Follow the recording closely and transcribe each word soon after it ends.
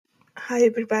Hi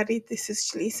everybody, this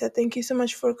is Lisa. Thank you so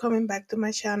much for coming back to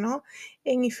my channel.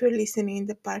 And if you're listening in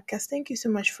the podcast, thank you so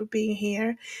much for being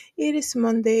here. It is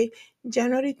Monday,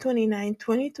 January 29,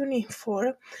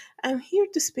 2024. I'm here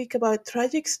to speak about a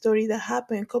tragic story that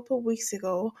happened a couple of weeks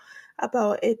ago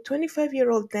about a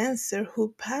 25-year-old dancer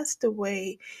who passed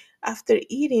away after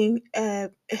eating a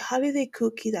holiday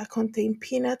cookie that contained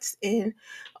peanuts, and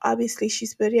obviously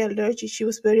she's very allergic. She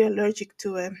was very allergic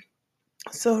to it.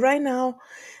 So right now,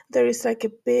 there is like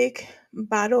a big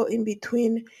battle in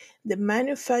between the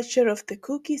manufacturer of the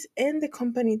cookies and the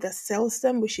company that sells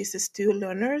them, which is Stew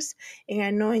Learners. And I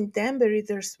know in Danbury,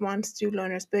 there's one Stew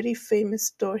Learners, very famous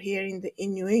store here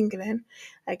in New England,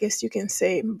 I guess you can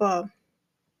say. But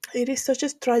it is such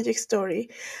a tragic story.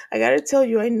 I gotta tell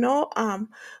you, I know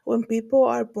when people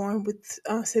are born with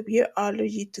severe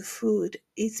allergy to food,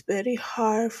 it's very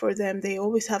hard for them. They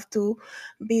always have to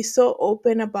be so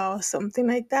open about something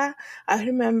like that. I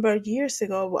remember years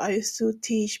ago, I used to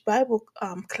teach Bible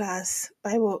class,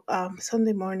 Bible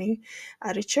Sunday morning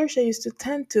at a church I used to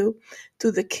tend to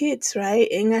the kids, right?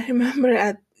 And I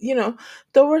remember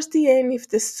towards the end, if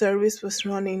the service was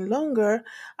running longer,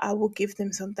 I would give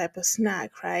them some type of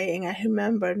snack, right? And I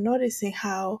remember noticing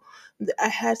how I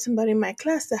had somebody in my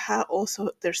class that had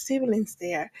also their siblings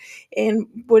there. And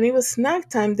when it was snack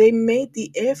time, they made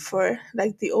the effort,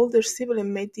 like the older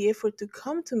sibling made the effort to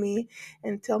come to me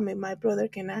and tell me, my brother,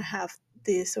 can I have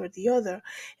this or the other?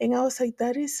 And I was like,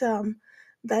 that is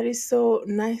so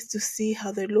nice to see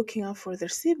how they're looking out for their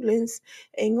siblings,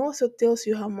 and also tells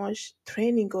you how much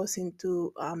training goes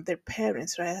into their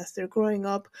parents, right? As they're growing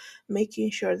up, making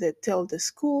sure they tell the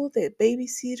school, the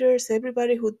babysitters,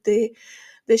 everybody who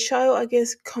the child, I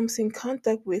guess, comes in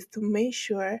contact with, to make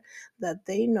sure that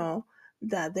they know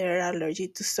that they're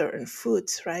allergic to certain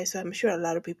foods, right? So I'm sure a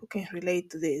lot of people can relate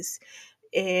to this.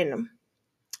 And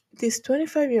this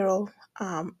 25-year-old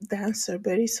dancer,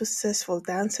 very successful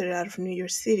dancer out of New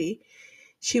York City,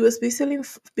 she was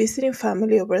visiting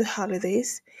family over the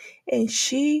holidays, and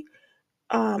she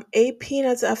ate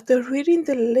peanuts after reading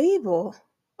the label.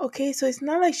 Okay, so it's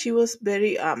not like she was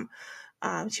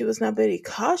not very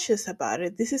cautious about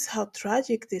it. This is how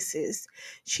tragic this is.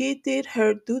 She did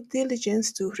her due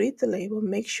diligence to read the label,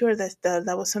 make sure that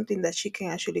was something that she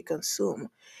can actually consume.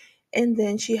 And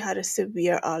then she had a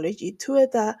severe allergy to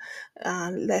it that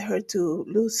led her to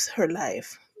lose her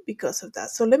life because of that.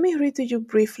 So let me read to you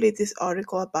briefly this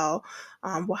article about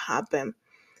what happened.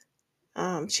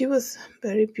 She was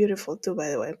very beautiful too,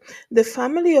 by the way. The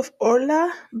family of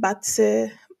Orla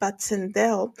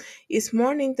Batzendel is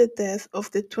mourning the death of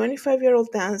the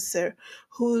 25-year-old dancer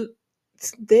who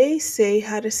they say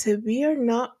had a severe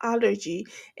nut allergy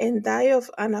and died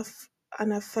of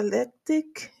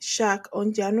anaphylactic shock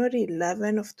on January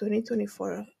 11 of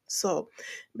 2024. So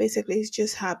basically, it's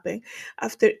just happened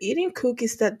after eating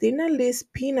cookies that didn't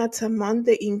list peanuts among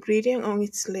the ingredient on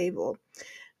its label.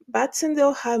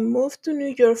 Baxendale had moved to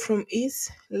New York from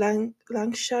East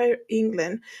Lancashire,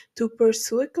 England, to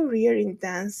pursue a career in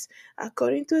dance,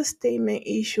 according to a statement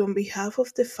issued on behalf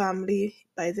of the family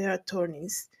by their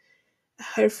attorneys.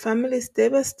 Her family is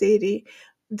devastated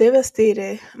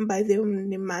by the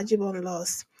unimaginable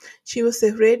loss. She was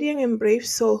a radiant and brave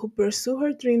soul who pursued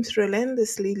her dreams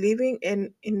relentlessly, leaving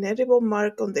an indelible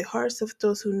mark on the hearts of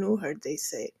those who knew her, they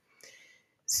say.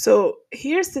 So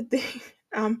here's the thing.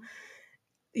 Um,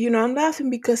 I'm laughing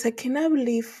because I cannot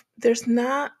believe there's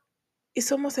not,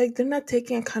 it's almost like they're not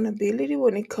taking accountability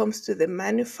when it comes to the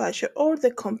manufacturer or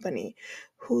the company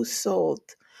who sold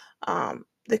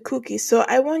the cookies. So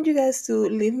I want you guys to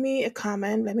leave me a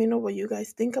comment. Let me know what you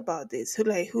guys think about this. So,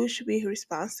 like, who should be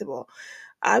responsible?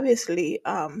 Obviously,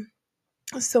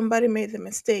 somebody made the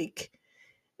mistake.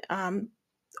 Um,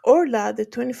 Orla, the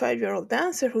 25-year-old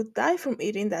dancer who died from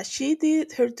eating that, she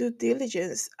did her due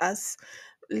diligence as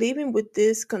living with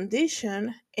this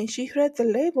condition, and she read the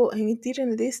label and it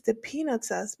didn't list the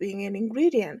peanuts as being an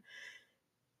ingredient.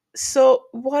 So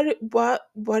what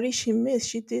did she miss?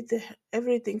 She did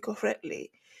everything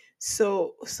correctly.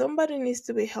 So somebody needs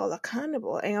to be held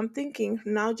accountable. And I'm thinking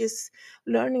now, just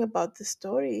learning about the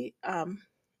story, I'm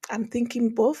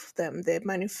thinking both of them, the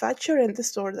manufacturer and the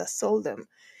store that sold them,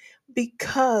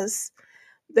 because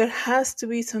there has to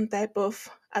be some type of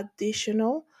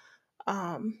additional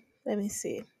let me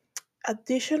see,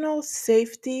 additional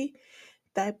safety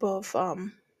type of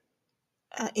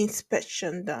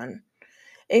inspection done.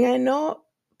 And I know,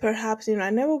 perhaps,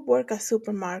 I never work at a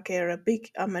supermarket or a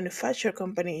big manufacturer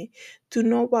company to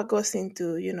know what goes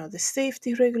into, the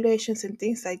safety regulations and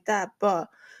things like that. But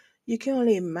you can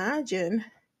only imagine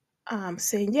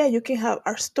saying, yeah, you can have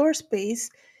our store space,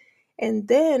 and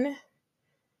then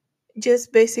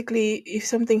just basically, if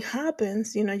something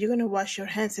happens, you're going to wash your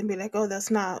hands and be like, oh,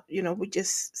 that's not, we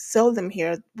just sell them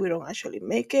here, we don't actually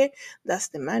make it, that's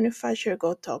the manufacturer,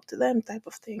 go talk to them, type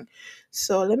of thing.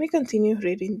 So let me continue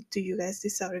reading to you guys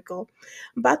this article.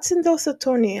 Batsendo's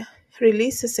attorney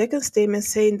released a second statement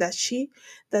saying that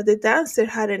the dancer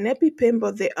had an EpiPen,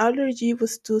 but the allergy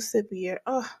was too severe.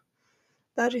 Oh,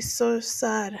 that is so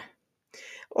sad.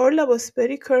 Orla was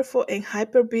very careful and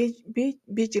hyper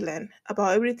vigilant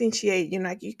about everything she ate.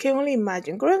 Like, you can only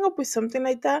imagine growing up with something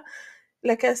like that.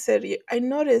 Like I said, I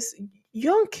noticed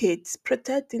young kids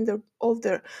protecting their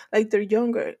older, like their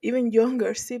younger, even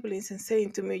younger siblings, and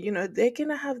saying to me, they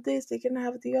cannot have this, they cannot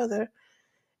have the other.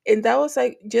 And that was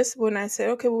like just when I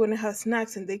said, okay, we're gonna have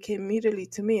snacks, and they came immediately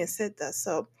to me and said that.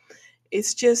 So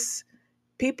it's just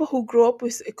people who grow up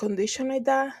with a condition like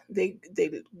that, they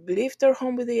leave their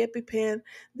home with the EpiPen.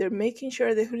 They're making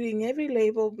sure they're reading every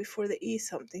label before they eat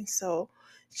something. So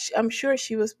I'm sure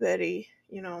she was very,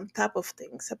 on top of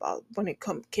things about when it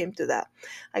came to that.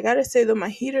 I gotta say though, my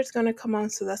heater's gonna come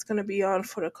on, so that's gonna be on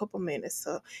for a couple minutes.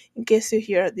 So in case you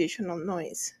hear additional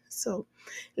noise, so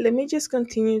let me just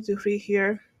continue to read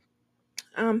here.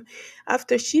 um,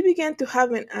 After she began to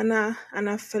have an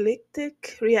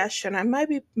anaphylactic reaction, I might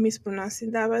be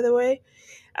mispronouncing that by the way.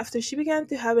 After she began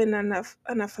to have an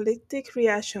anaphylactic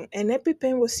reaction, an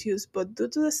EpiPen was used, but due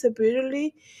to the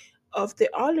severity of the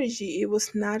allergy, it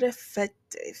was not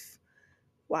effective.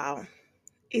 Wow.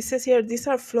 It says here these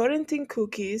are Florentine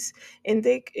cookies, and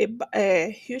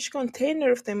a huge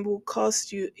container of them will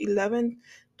cost you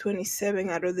 11.27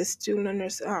 out of the student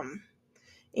owners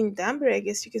in Danbury, I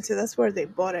guess you can say that's where they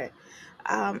bought it.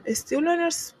 Still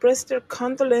learners expressed their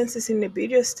condolences in a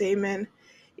video statement.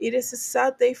 It is a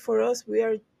sad day for us. We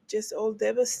are just all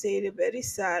devastated, very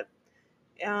sad.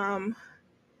 Um,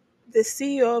 the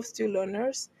CEO of Still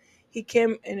Learners, he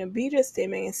came in a video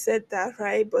statement and said that,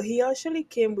 right? But he actually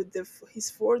came with his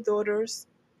four daughters.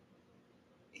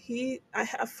 I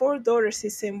have four daughters. He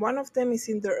said one of them is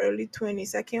in their early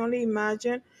 20s. I can only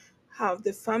imagine how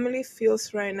the family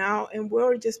feels right now, and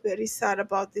we're just very sad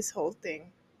about this whole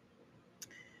thing.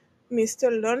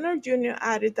 Mr. Lerner Jr.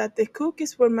 added that the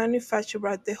cookies were manufactured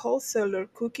by the wholesaler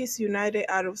Cookies United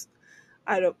out of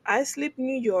Islip,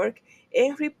 New York,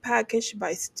 and repackaged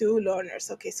by Stu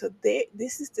Lerner's. Okay, so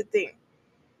this is the thing.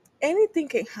 Anything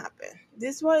can happen.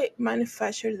 This is why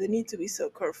manufacturers they need to be so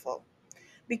careful,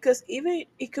 because even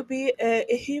it could be a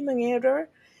human error,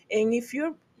 and if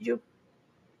you're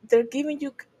they're giving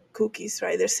you cookies,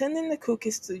 right? They're sending the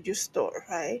cookies to your store,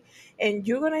 right? And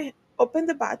you're gonna open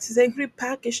the boxes and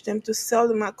repackage them to sell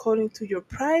them according to your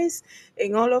price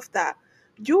and all of that.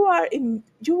 You are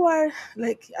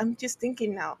like, I'm just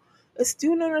thinking now, a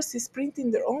student nurse is printing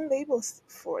their own labels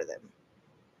for them,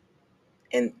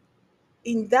 and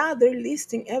in that they're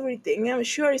listing everything. I'm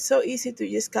sure it's so easy to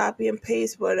just copy and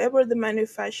paste whatever the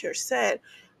manufacturer said,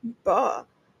 but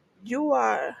you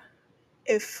are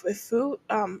a food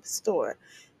store.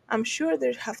 I'm sure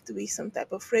there have to be some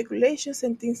type of regulations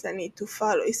and things that need to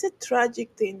follow. It's a tragic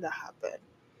thing that happened,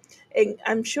 and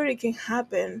I'm sure it can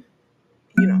happen.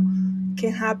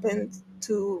 Can happen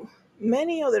to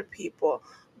many other people,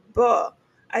 but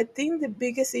I think the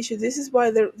biggest issue. This is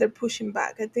why they're pushing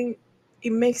back. I think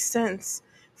it makes sense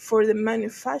for the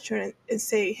manufacturer and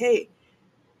say, hey,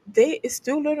 they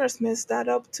still learners mess that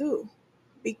up too,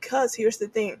 because here's the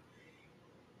thing.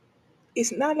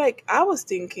 It's not like I was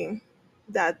thinking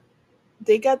that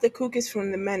they got the cookies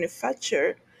from the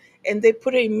manufacturer and they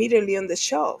put it immediately on the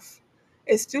shelf.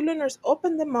 Still learners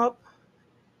open them up,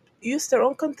 use their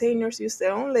own containers, use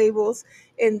their own labels,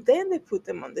 and then they put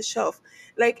them on the shelf.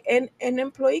 Like an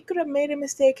employee could have made a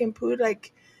mistake and put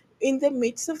like in the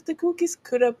midst of the cookies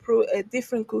could have put a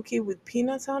different cookie with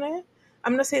peanuts on it.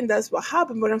 I'm not saying that's what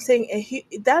happened, but I'm saying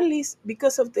that leads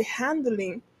because of the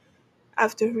handling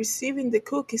after receiving the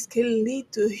cookies can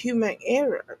lead to human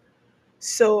error.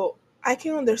 So I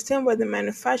can understand why the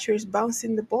manufacturer is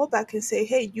bouncing the ball back and say,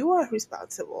 "Hey, you are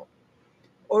responsible,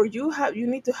 or you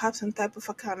need to have some type of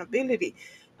accountability."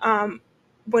 Um,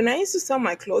 when I used to sell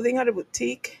my clothing at a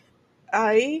boutique,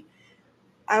 I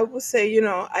I would say,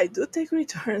 I do take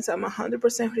returns. I'm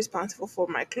 100% responsible for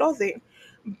my clothing,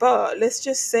 but let's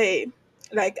just say,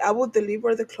 like, I would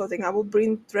deliver the clothing. I would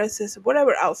bring dresses,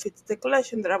 whatever outfits, the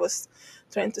collection that I was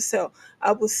trying to sell.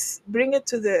 I would bring it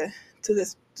to the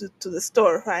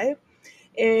store, right?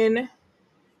 And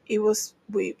it was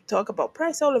we talk about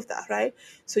price, all of that, right?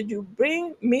 So you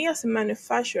bring me as a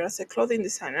manufacturer, as a clothing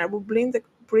designer, I will bring the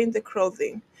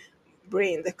clothing.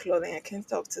 I can't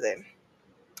talk to them.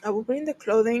 I will bring the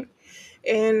clothing,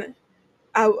 and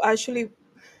I will actually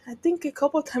I think a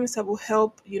couple times I will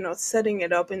help, setting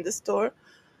it up in the store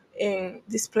and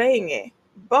displaying it.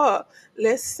 But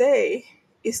let's say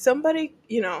if somebody,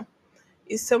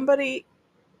 if somebody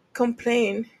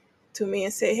complain to me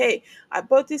and say, "Hey, I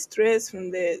bought this dress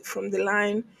from the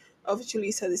line of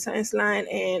Julissa Designs line,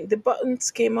 and the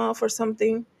buttons came off or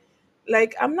something."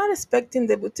 Like, I'm not expecting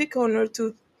the boutique owner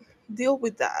to deal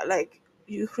with that. Like,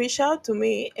 you reach out to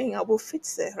me and I will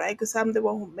fix it, right? Because I'm the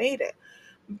one who made it.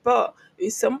 But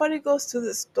if somebody goes to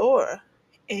the store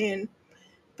and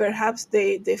perhaps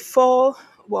they fall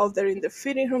while they're in the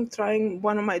fitting room trying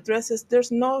one of my dresses,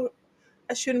 there's no,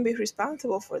 I shouldn't be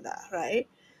responsible for that, right?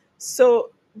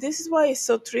 So this is why it's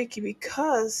so tricky,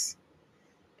 because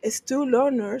as two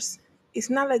learners, it's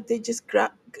not like they just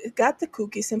got the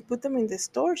cookies and put them in the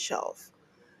store shelf.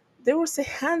 There was a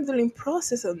handling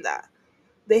process on that.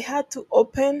 They had to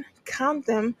open, count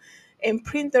them, and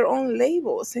print their own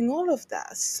labels and all of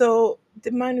that. So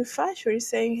the manufacturer is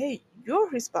saying, "Hey, you're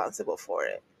responsible for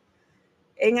it."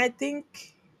 And I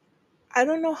think, I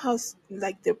don't know how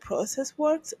like the process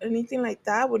works, anything like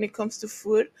that when it comes to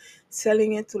food,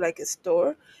 selling it to like a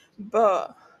store,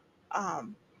 but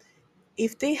um,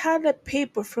 if they had a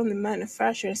paper from the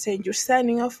manufacturer saying, "You're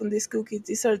signing off on these cookies,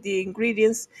 these are the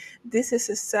ingredients, this is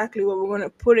exactly what we're going to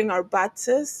put in our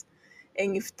batches,"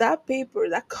 and if that paper,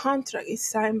 that contract is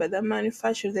signed by the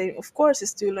manufacturer, then of course the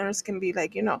student learners can be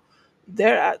like,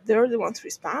 they're the ones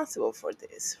responsible for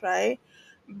this, right?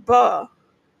 But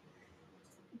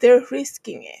they're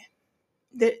risking it.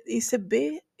 There is a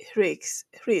big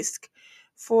risk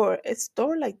for a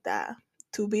store like that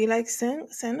to be like,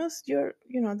 send us your,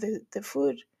 the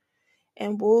food,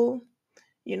 and we'll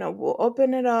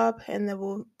open it up and then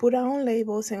we'll put our own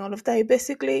labels and all of that.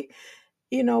 Basically,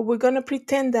 we're gonna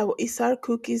pretend that it's our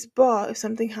cookies, but if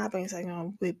something happens, like,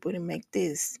 we wouldn't make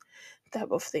this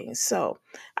type of thing. So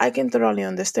I can totally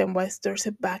understand why there's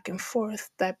a back and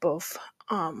forth type of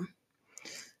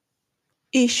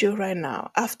issue right now,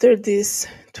 after this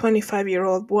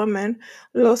 25-year-old woman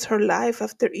lost her life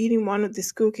after eating one of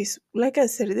these cookies. Like I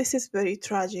said, this is very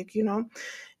tragic.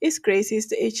 It's crazy.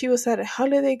 She was at a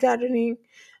holiday gathering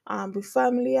with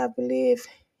family, I believe.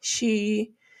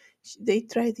 They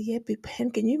tried the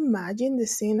EpiPen. Can you imagine the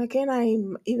scene? Can I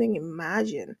even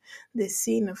imagine the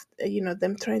scene of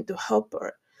them trying to help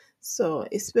her? So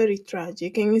it's very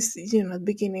tragic, and it's the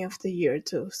beginning of the year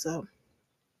too. So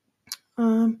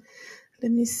um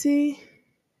let me see.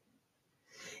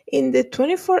 In the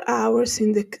 24 hours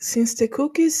since the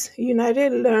Cookies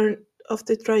United learned of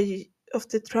the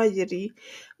tragedy,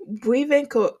 we've been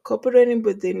cooperating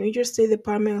with the New York State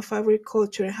Department of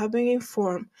Agriculture and have been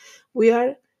informed we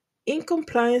are in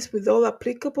compliance with all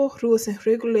applicable rules and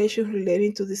regulations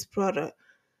relating to this product.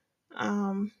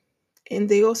 Um, and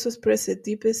they also express the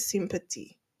deepest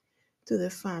sympathy to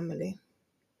the family.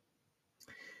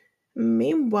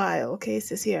 Meanwhile, okay, it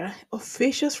says here,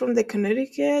 officials from the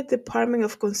Connecticut Department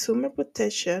of Consumer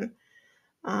Protection,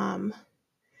 um,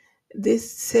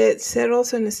 this said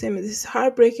also in the statement, this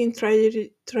heartbreaking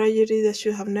tragedy that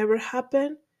should have never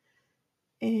happened.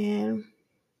 And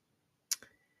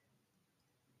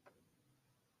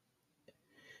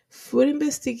food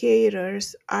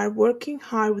investigators are working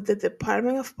hard with the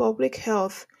Department of Public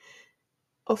Health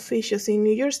officials in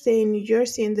New York State, New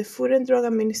Jersey, and the Food and Drug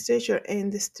Administration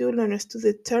and the student learners to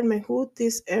determine who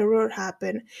this error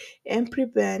happened and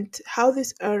prevent how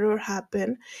this error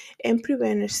happened and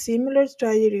prevent a similar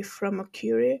tragedy from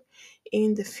occurring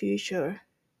in the future.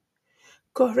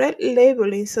 Correct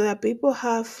labeling so that people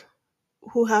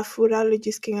who have food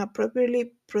allergies can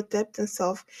appropriately protect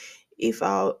themselves if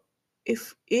our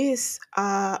if is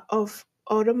of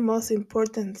utmost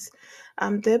importance.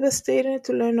 I'm devastated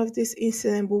to learn of this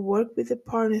incident. We work with the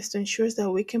partners to ensure that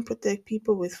we can protect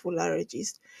people with food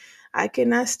allergies. I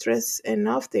cannot stress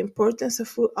enough the importance of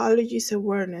food allergies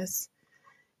awareness,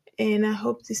 and I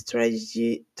hope this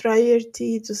tragedy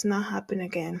does not happen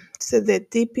again, said the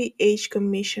DPH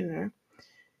commissioner.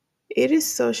 It is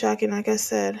so shocking, like I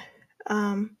said.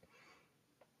 Um,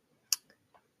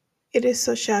 it is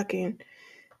so shocking.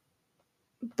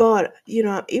 But,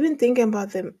 even thinking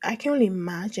about them, I can only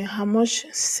imagine how much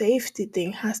safety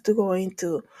thing has to go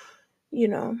into, you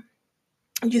know.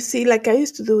 You see, like I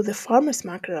used to do the farmer's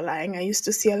market a lot, and I used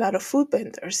to see a lot of food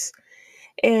vendors.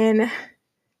 And,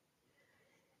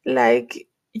 like,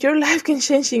 your life can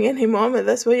change in any moment.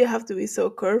 That's why you have to be so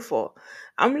careful.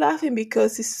 I'm laughing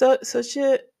because it's such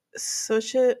a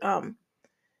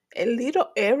little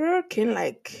error can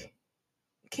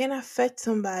affect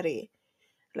somebody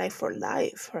like for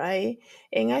life, right?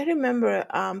 And I remember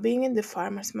being in the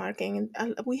farmers market,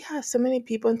 and we have so many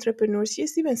people, entrepreneurs,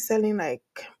 just even selling like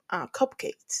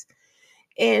cupcakes,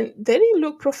 and they didn't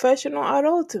look professional at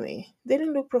all to me. They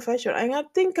didn't look professional, and I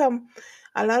think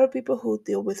a lot of people who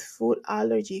deal with food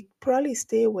allergy probably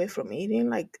stay away from eating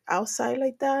like outside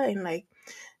like that, and like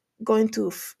going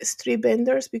to street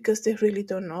vendors because they really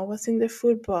don't know what's in their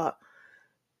food. But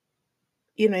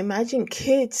imagine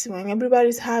kids when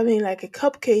everybody's having like a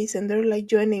cupcakes and they're like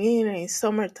joining in, and it's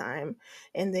summertime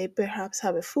and they perhaps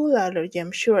have a food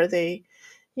allergy.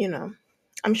 You know,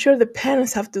 I'm sure the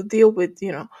parents have to deal with,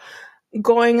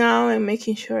 going out and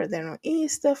making sure they don't eat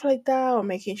stuff like that, or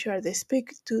making sure they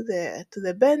speak to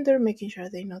the vendor, making sure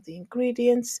they know the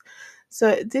ingredients.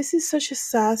 So this is such a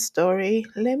sad story.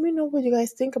 Let me know what you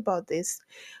guys think about this.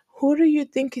 Who do you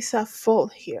think is at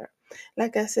fault here?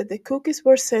 Like I said, the cookies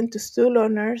were sent to stool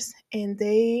owners and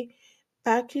they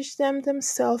packaged them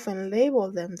themselves and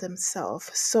labeled them themselves.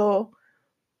 So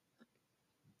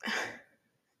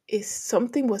is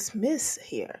something was miss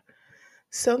here.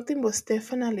 Something was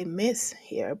definitely miss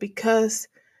here because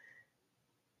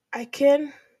I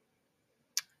can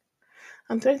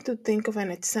I'm trying to think of an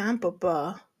example,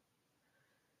 but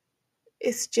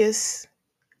it's just,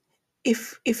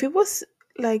 if it was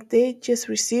like they just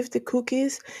received the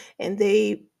cookies and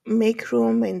they make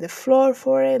room in the floor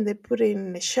for it and they put it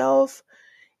in the shelf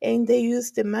and they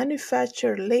use the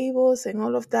manufacturer labels and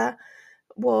all of that.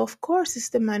 Well, of course,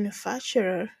 it's the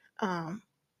manufacturer,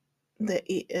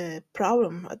 the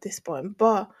problem at this point,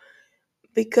 but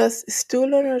because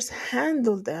stool owners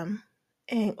handle them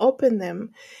and open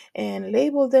them and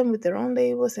label them with their own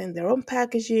labels and their own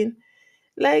packaging.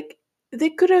 Like they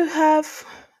could have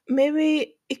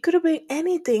maybe it could have been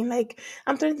anything. Like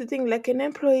I'm trying to think, like an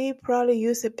employee probably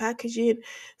used the packaging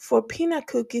for peanut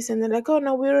cookies and they're like, oh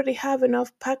no, we already have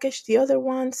enough packaged the other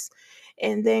ones.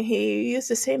 And then he used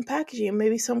the same packaging,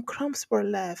 maybe some crumbs were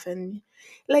left, and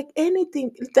like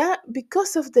anything that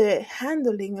because of the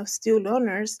handling of steel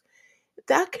owners,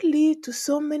 that can lead to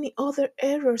so many other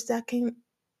errors that can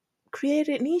create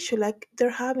an issue like they're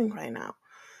having right now.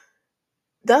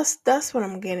 That's what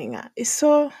I'm getting at. It's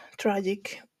so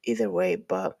tragic either way,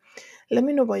 but let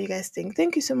me know what you guys think.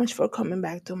 Thank you so much for coming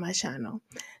back to my channel.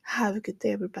 Have a good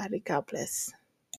day, everybody. God bless.